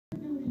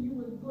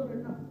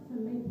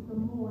to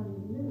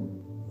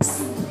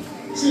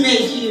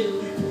make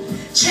you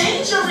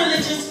change your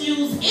religious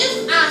views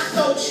if I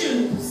so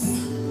choose.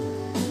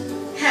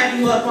 Have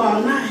you up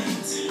all night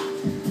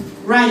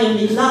writing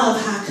me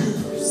love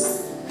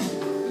haikus.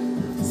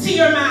 See,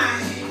 you're my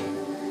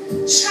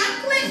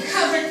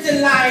chocolate-covered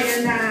delight,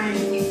 and I'm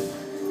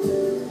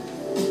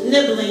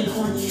nibbling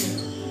on you.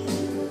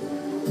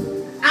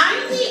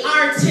 I'm the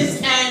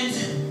artist and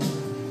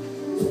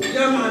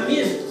you're my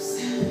muse.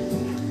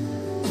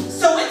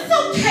 So it's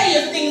okay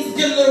if things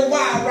get a little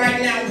wild right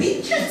now.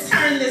 We can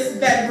turn this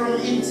bedroom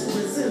into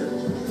a zoo.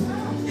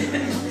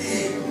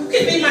 You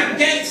can be my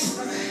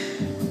gangster.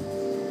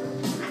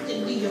 I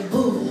can be your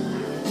boo.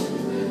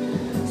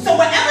 So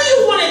wherever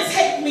you want to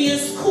take me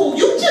is cool.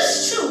 You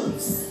just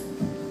choose.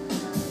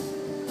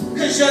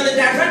 Because you're the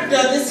director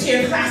of this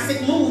here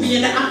classic movie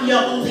and I'm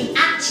your only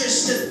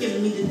actress just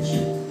giving me the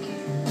cue.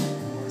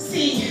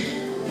 See,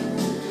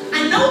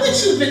 I know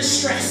that you've been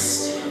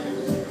stressed.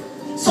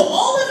 So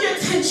all of your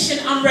tension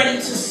I'm ready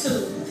to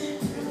soothe.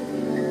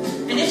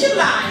 And if you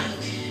like,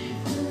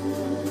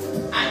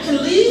 I can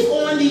leave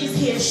on these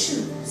here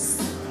shoes.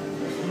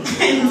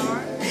 And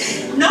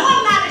no,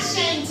 I'm not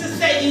ashamed to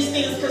say these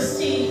things because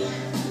see, I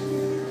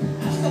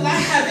feel I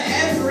have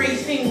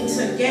everything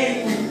to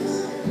gain and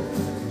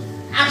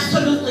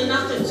absolutely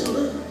nothing to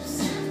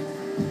lose.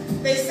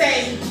 They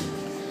say,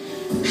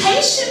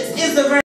 patience is a virtue.